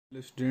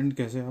Hello student,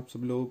 कैसे हैं आप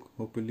सब लोग।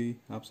 होपफुली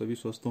आप सभी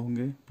स्वस्थ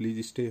होंगे। Please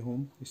stay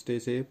home, stay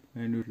safe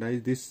and utilise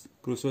this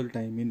crucial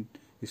time in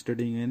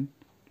studying and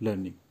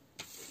learning.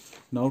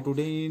 Now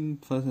today in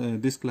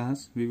this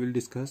class we will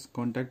discuss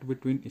contact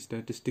between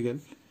statistical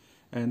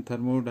and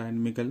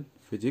thermodynamical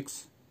physics,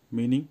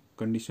 meaning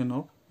condition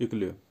of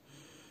equilibrium.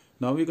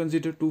 Now we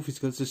consider two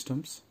physical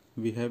systems.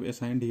 We have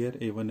assigned here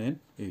A1 and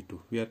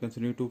A2. We are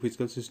considering two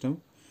physical systems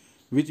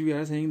which we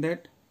are saying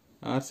that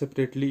are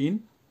separately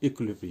in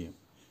equilibrium.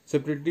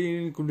 Separately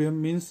in equilibrium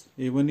means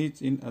A1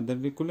 is in other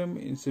equilibrium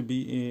is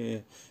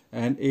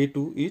and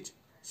A2 is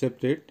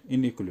separate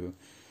in equilibrium.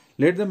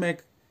 Let the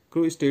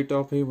macro state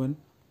of A1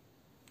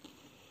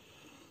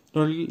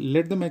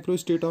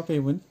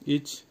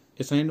 is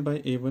assigned by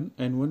A1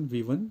 N1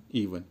 V1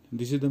 E1.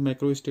 This is the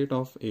macro state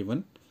of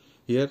A1.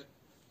 Here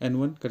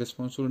N1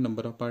 corresponds to the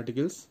number of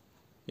particles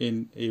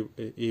in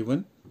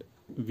A1.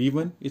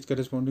 V1 is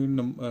corresponding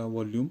to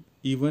volume.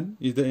 E1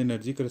 is the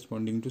energy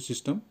corresponding to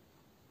system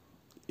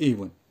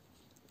A1.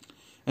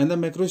 And the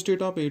macro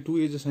state of A2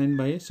 is assigned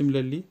by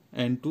similarly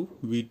N2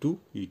 V2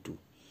 E2.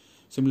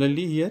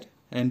 Similarly here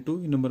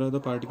N2 is number of the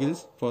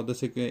particles for the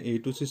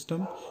A2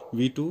 system,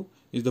 V2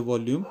 is the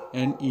volume,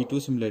 and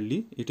E2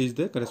 similarly it is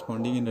the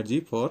corresponding energy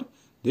for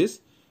this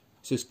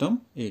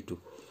system A2.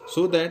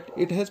 So that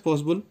it has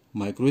possible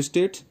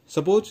microstates.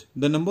 Suppose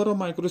the number of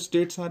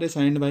microstates are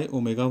assigned by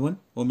omega 1.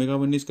 Omega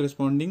 1 is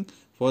corresponding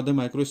for the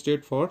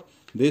microstate for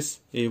this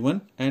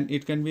A1 and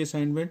it can be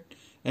assigned by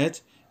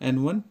as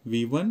N1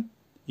 V1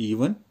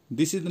 E1.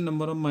 This is the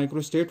number of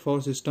microstate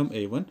for system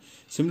A1.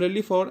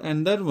 Similarly for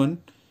another one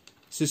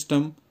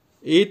system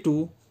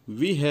A2,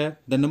 we have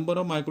the number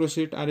of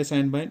microstate are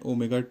assigned by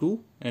omega 2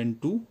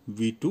 and 2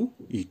 V2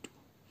 E2.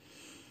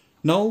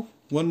 Now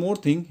one more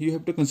thing you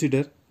have to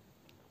consider.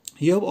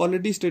 You have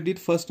already studied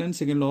first and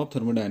second law of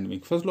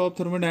thermodynamics. First law of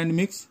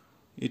thermodynamics,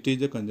 it is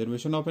the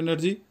conservation of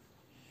energy,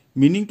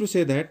 meaning to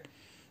say that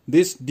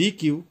this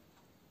dq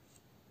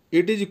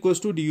it is equals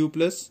to du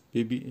plus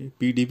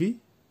pdv,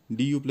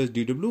 du plus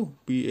dw,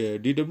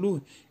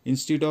 dw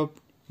instead of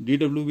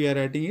dw we are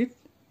writing it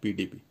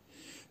pdv.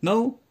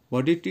 Now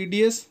what is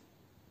TDS?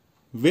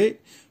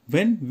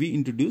 When we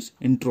introduce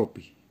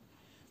entropy,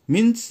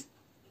 means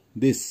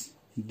this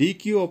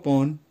dq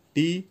upon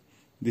t,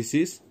 this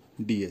is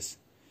ds.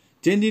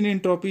 Change in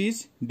entropy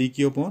is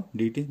dq upon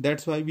dt.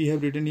 That's why we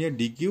have written here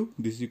dq,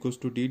 this is equals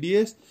to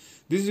tds,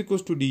 this is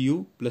equals to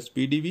du plus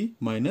pdv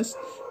minus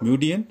mu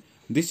dn.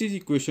 This is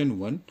equation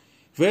 1,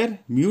 where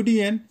mu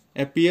dn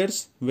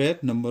appears where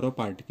number of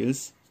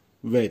particles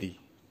vary.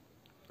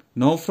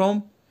 Now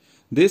from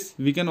this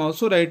we can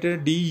also write a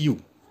du.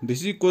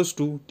 This is equals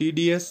to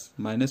tds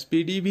minus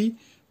pdv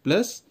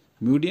plus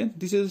mu dn.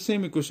 This is the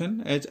same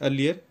equation as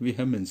earlier we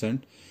have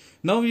mentioned.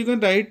 Now you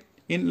can write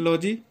in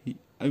logic,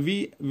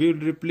 we will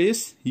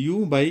replace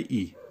u by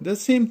E. The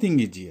same thing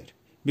is here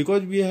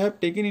because we have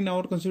taken in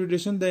our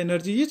consideration the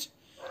energy is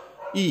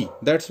E.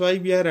 That's why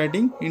we are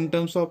writing in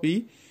terms of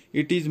E.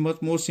 It is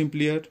much more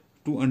simpler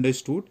to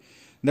understood.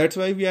 That's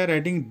why we are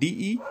writing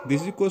dE.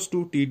 This is equals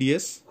to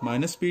TDS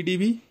minus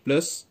PdV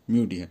plus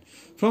mu dn.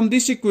 From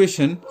this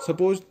equation,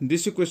 suppose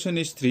this equation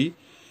is 3,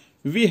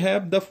 we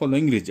have the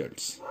following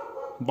results.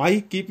 By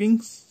keeping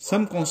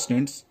some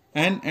constants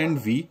N and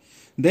V,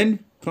 then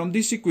from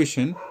this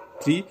equation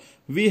 3,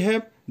 we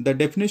have the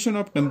definition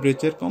of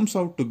temperature comes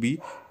out to be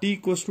T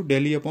equals to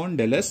del E upon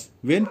del S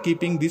when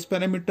keeping these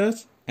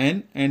parameters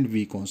N and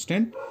V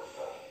constant.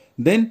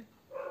 Then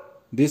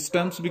these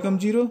terms become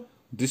 0,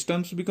 these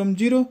terms become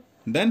 0,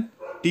 then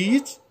T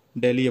is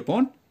del E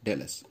upon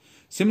del S.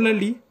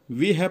 Similarly,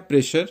 we have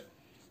pressure.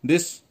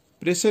 This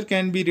pressure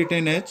can be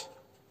written as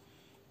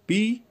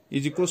P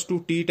is equals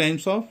to T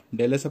times of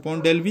del S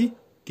upon del V,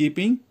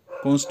 keeping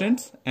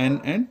constants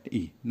N and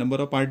E, number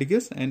of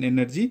particles and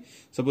energy.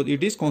 Suppose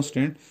it is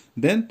constant,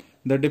 then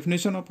the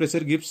definition of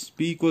pressure gives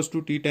P equals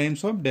to T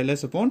times of del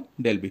S upon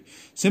del V.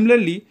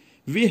 Similarly,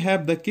 we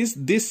have the case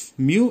this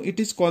mu, it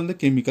is called the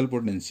chemical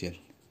potential.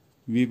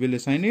 We will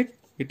assign it,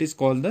 it is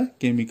called the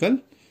chemical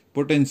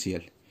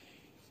potential.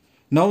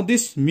 Now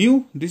this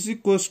mu, this is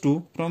equals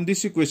to, from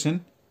this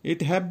equation,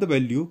 it have the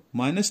value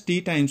minus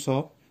T times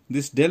of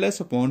this del S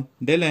upon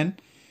del N.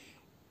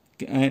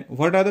 And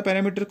what are the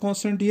parameter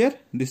constant here?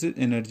 This is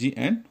energy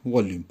and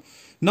volume.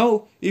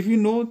 Now if you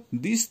know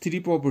these three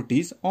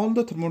properties, all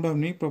the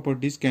thermodynamic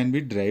properties can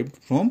be derived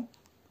from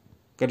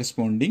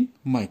corresponding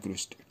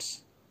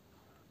microstates.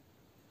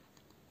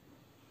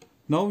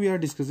 Now we are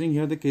discussing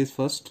here the case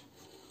first.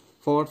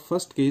 For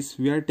first case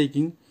we are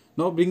taking,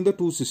 now bring the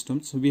two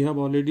systems. We have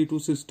already two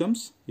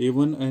systems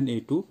A1 and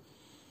A2.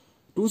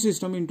 Two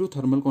systems into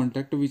thermal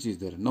contact which is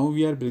there. Now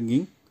we are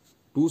bringing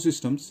two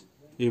systems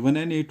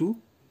A1 and A2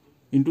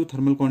 into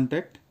thermal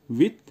contact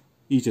with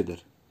each other.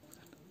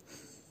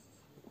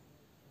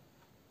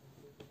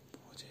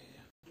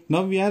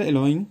 Now we are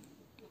allowing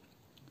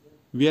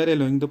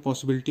the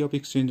possibility of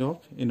exchange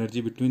of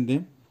energy between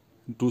them,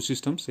 two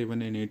systems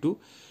A1 and A2.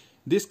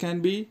 This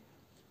can be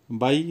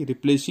by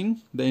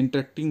replacing the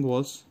interacting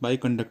walls by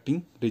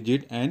conducting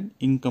rigid and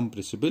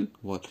incompressible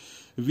wall.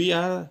 We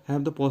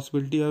have the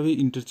possibility of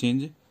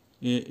interchange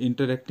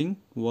interacting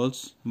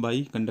walls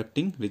by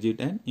conducting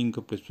rigid and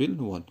incompressible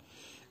wall.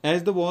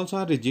 As the walls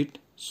are rigid,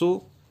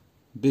 so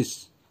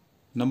this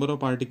number of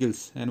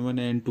particles N1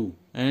 and N2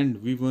 and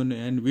V1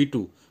 and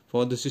V2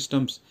 for the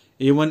systems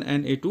A1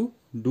 and A2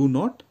 do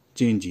not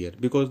change here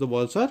because the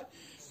walls are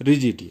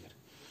rigid here.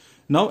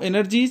 Now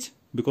energies,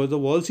 because the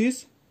walls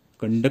is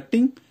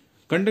conducting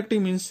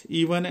means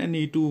E1 and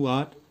E2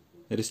 are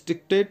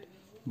restricted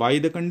by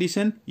the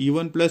condition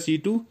E1 plus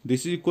E2.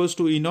 This is equals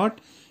to E0.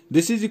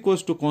 This is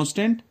equals to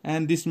constant,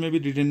 and this may be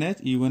written as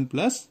E1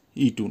 plus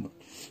E2 naught,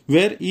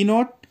 where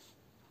E0,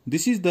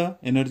 this is the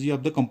energy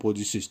of the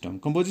composite system.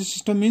 Composite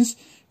system means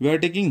we are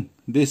taking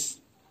this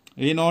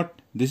A0,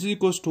 this is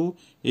equals to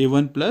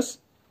A1 plus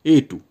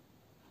A2.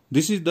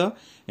 This is the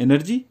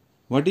energy.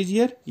 What is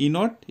here?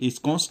 E0 is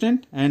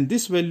constant, and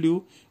this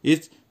value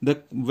is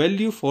the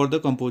value for the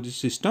composite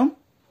system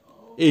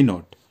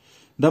A0.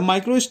 The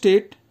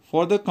microstate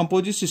for the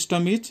composite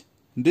system is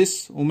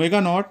this omega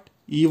naught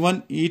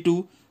E1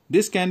 E2.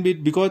 This can be,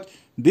 because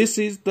this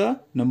is the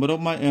number of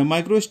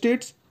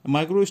microstates.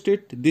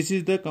 This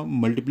is the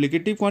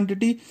multiplicative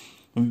quantity,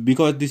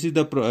 because this is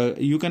the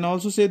you can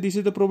also say this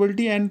is the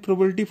probability, and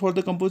probability for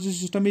the composite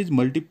system is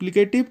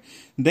multiplicative.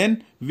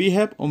 Then we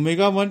have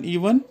omega 1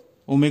 E1,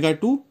 omega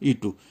 2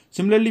 E2.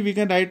 Similarly, we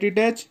can write it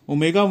as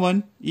omega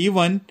 1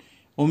 E1,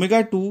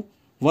 omega 2.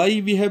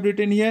 Why we have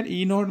written here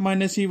E0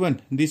 minus E1?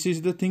 This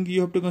is the thing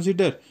you have to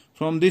consider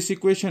from this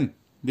equation.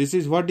 This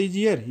is what is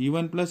here,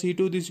 E1 plus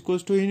E2, this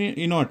equals to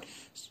E0.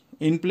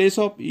 In place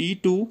of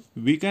E2,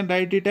 we can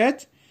write it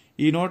as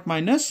E0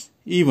 minus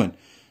E1.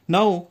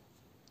 Now,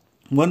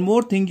 one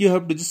more thing you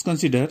have to just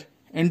consider,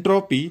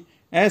 entropy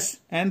S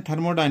and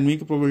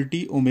thermodynamic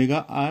probability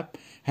omega are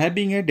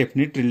having a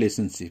definite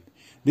relationship.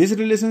 This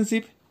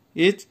relationship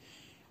is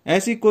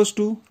S equals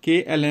to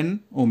K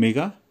ln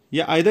omega.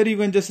 Yeah, either you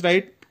can just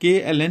write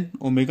K ln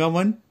omega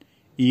 1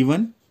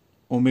 E1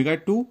 omega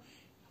 2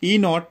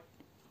 E0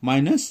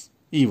 minus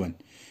E1.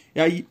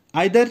 Yeah,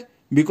 either,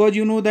 because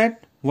you know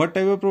that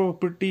whatever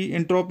property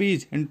entropy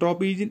is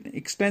an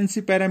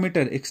extensive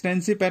parameter.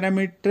 Extensive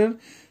parameter,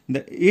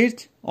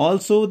 it's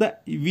also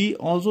we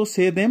also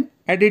say them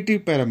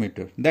additive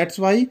parameter. That's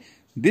why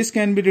this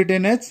can be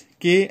written as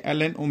K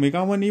ln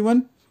omega 1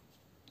 E1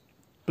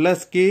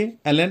 plus K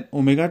ln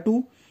omega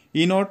 2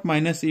 E0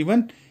 minus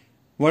E1.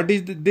 What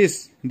is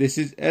this? This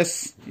is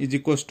S is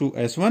equals to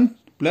S1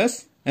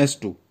 plus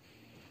S2.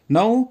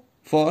 Now,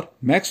 for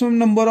maximum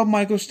number of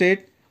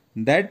microstate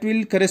that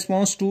will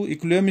corresponds to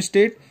equilibrium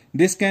state,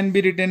 this can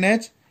be written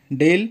as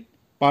del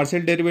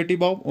partial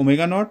derivative of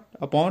omega naught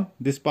upon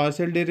this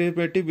partial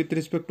derivative with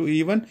respect to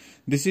E1.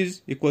 This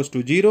is equals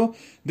to 0.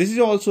 This is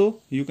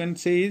also, you can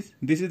say,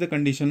 this is the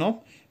condition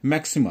of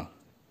maxima.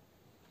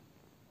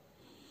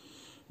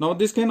 Now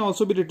this can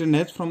also be written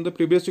as, from the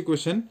previous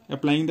equation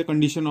applying the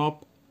condition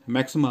of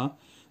maxima,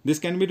 this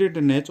can be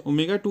written as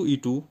omega 2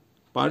 E2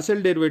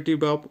 partial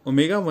derivative of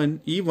omega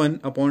 1 E1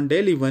 upon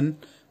del E1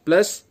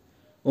 plus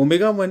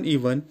omega 1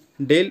 E1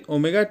 del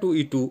omega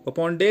 2 E2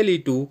 upon del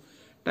E2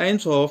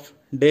 times of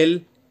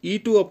del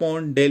E2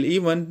 upon del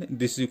E1.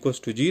 This is equals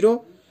to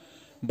 0.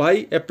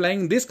 By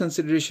applying this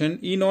consideration,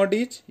 E0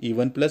 is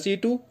E1 plus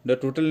E2. The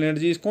total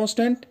energy is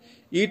constant.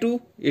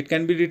 E2, it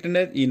can be written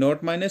as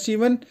E0 minus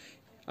E1.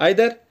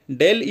 Either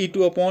del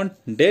E2 upon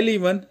del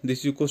E1, this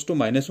is equals to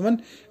minus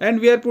 1. And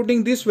we are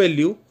putting this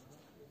value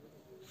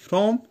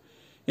from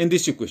in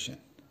this equation.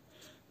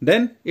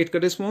 Then it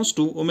corresponds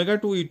to omega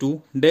 2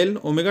 E2 del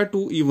omega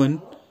 2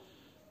 E1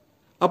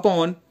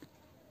 upon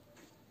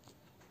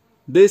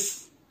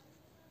this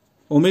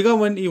omega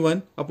 1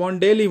 E1 upon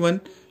del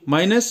E1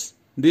 minus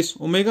this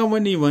omega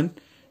 1 E1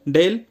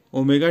 del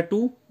omega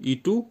 2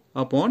 E2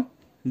 upon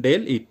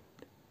del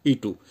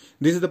E2.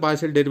 This is the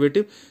partial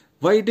derivative.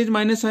 Why it is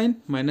minus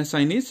sign? Minus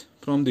sign is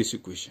from this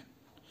equation.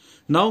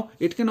 Now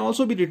it can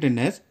also be written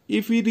as,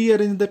 if we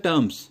rearrange the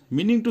terms,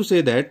 meaning to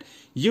say that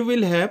you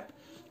will have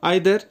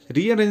either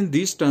rearrange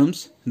these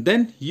terms,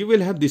 then you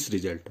will have this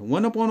result,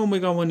 1 upon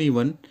omega 1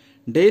 E1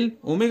 del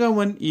omega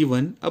 1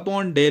 E1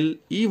 upon del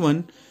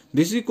E1.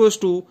 This is equals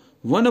to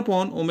 1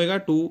 upon omega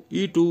 2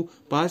 E2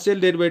 partial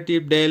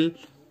derivative del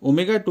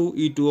omega 2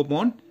 E2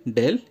 upon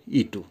del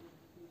E2.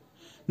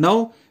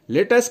 Now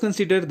let us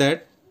consider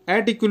that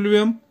at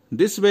equilibrium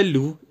this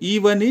value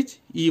E1 is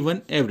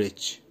E1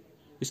 average.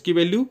 इसकी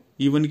value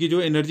E1 की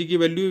जो energy की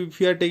value,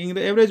 if you are taking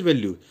the average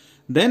value,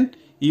 then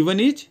E1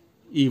 is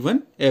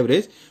E1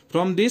 average.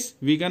 From this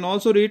we can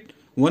also read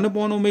 1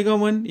 upon omega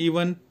 1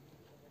 E1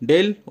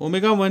 del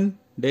omega 1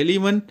 del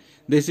E1.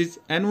 This is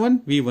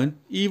N1 V1.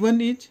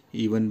 E1 is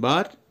E1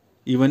 bar,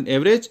 E1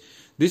 average.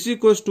 This is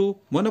equals to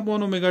 1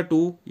 upon omega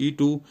 2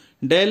 E2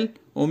 del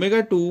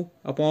omega 2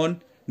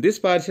 upon this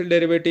partial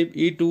derivative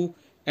E2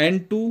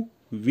 N2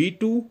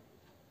 V2.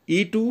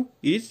 E2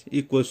 is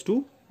equals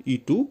to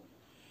E2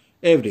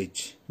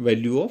 average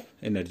value of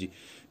energy.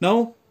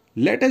 Now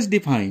let us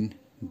define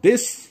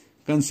this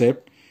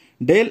concept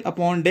del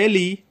upon del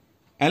E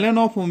ln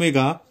of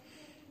omega,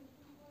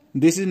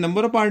 this is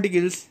number of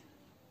particles,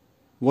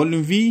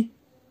 volume V,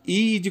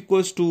 E is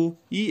equals to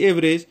E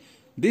average.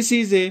 This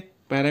is a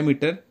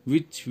parameter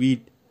which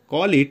we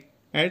call it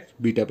as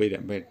beta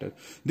parameter.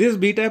 This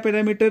beta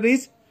parameter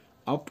is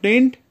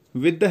obtained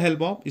with the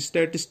help of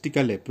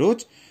statistical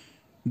approach.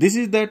 This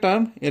is the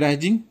term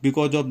arising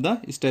because of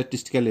the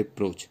statistical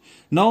approach.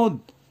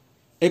 Now,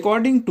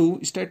 according to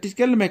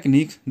statistical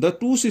mechanics, the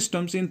two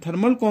systems in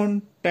thermal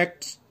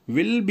contacts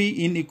will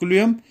be in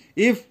equilibrium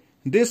if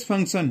this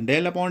function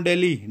del upon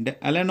del E,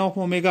 ln of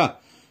omega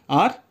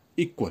are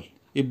equal.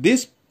 If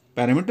this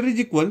parameter is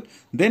equal,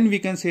 then we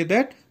can say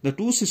that the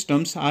two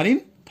systems are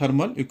in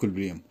thermal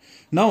equilibrium.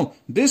 Now,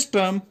 this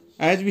term,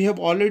 as we have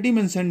already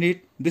mentioned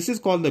it, this is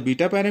called the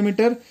beta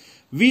parameter.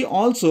 We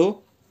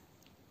also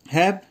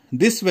have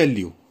this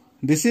value.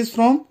 This is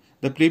from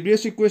the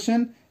previous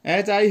equation,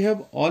 as I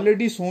have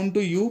already shown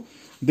to you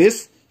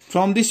this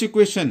from this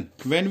equation.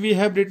 When we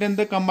have written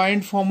the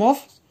combined form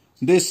of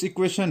this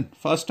equation,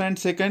 first and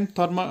second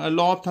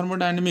law of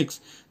thermodynamics,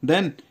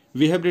 then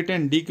we have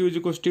written dq is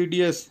equals to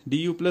TdS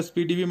du plus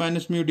PdV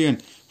minus mu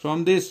dN.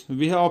 From this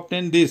we have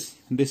obtained this.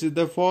 This is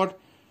the for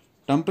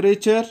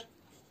temperature.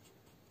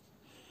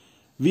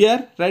 We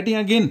are writing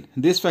again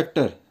this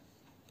factor.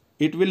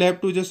 It will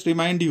have to just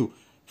remind you.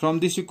 From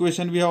this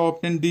equation we have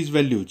obtained these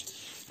values.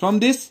 From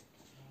this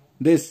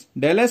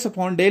del S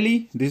upon del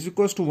E, this is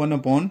equals to 1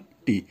 upon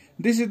T.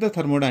 This is the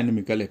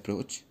thermodynamical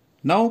approach.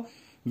 Now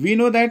we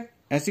know that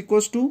S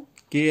equals to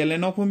K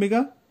ln of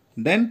omega.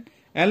 Then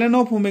ln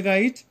of omega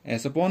is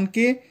S upon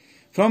K.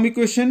 From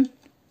equation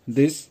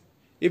this,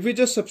 if we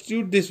just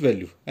substitute this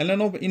value,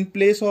 ln of, in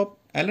place of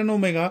ln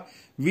omega,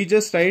 we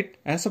just write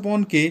S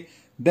upon K.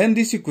 Then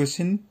this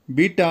equation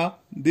beta,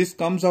 this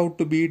comes out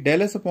to be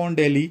del S upon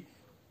del E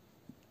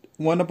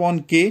 1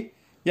 upon K.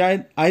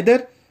 Yeah,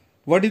 either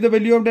what is the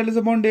value of del S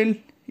upon del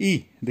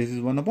E? This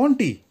is 1 upon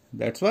T.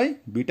 That's why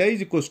beta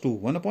is equals to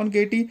 1 upon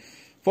KT.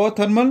 For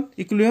thermal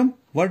equilibrium,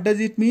 what does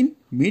it mean?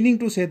 Meaning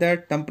to say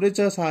that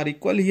temperatures are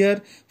equal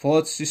here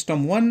for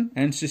system 1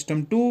 and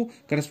system 2.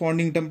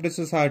 Corresponding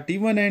temperatures are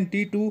T1 and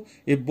T2.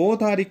 If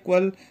both are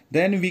equal,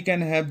 then we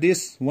can have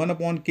this 1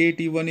 upon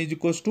KT1 is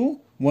equals to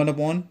 1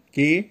 upon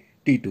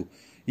KT2.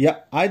 Yeah,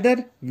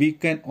 either we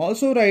can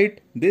also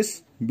write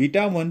this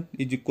beta 1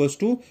 is equals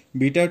to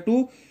beta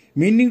 2.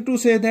 Meaning to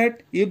say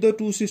that if the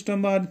two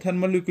systems are in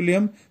thermal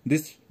equilibrium,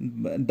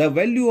 the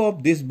value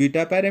of these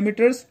beta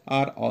parameters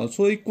are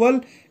also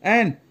equal,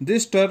 and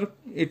this term,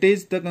 it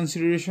is the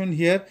consideration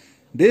here.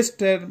 This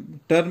term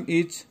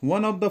is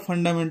one of the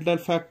fundamental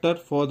factor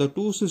for the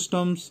two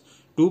systems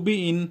to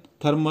be in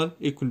thermal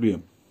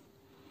equilibrium.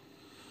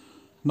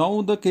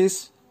 Now the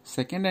case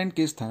second and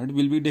case third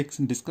will be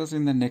discussed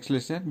in the next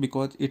lesson,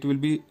 because it will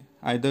be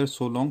either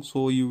so long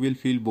so you will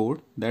feel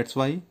bored. That's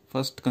why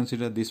first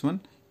consider this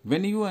one.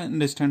 When you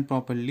understand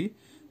properly,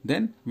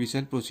 then we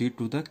shall proceed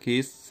to the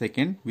case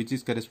second, which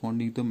is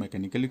corresponding to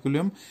mechanical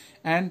equilibrium,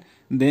 and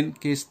then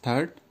case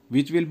third,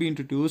 which will be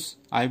introduced.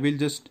 I will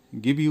just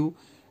give you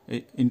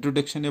an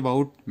introduction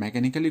about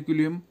mechanical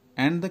equilibrium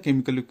and the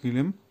chemical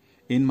equilibrium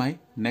in my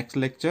next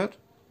lecture.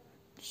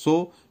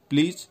 So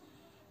please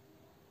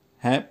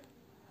have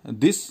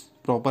this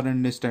proper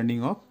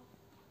understanding of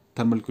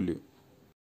thermal equilibrium.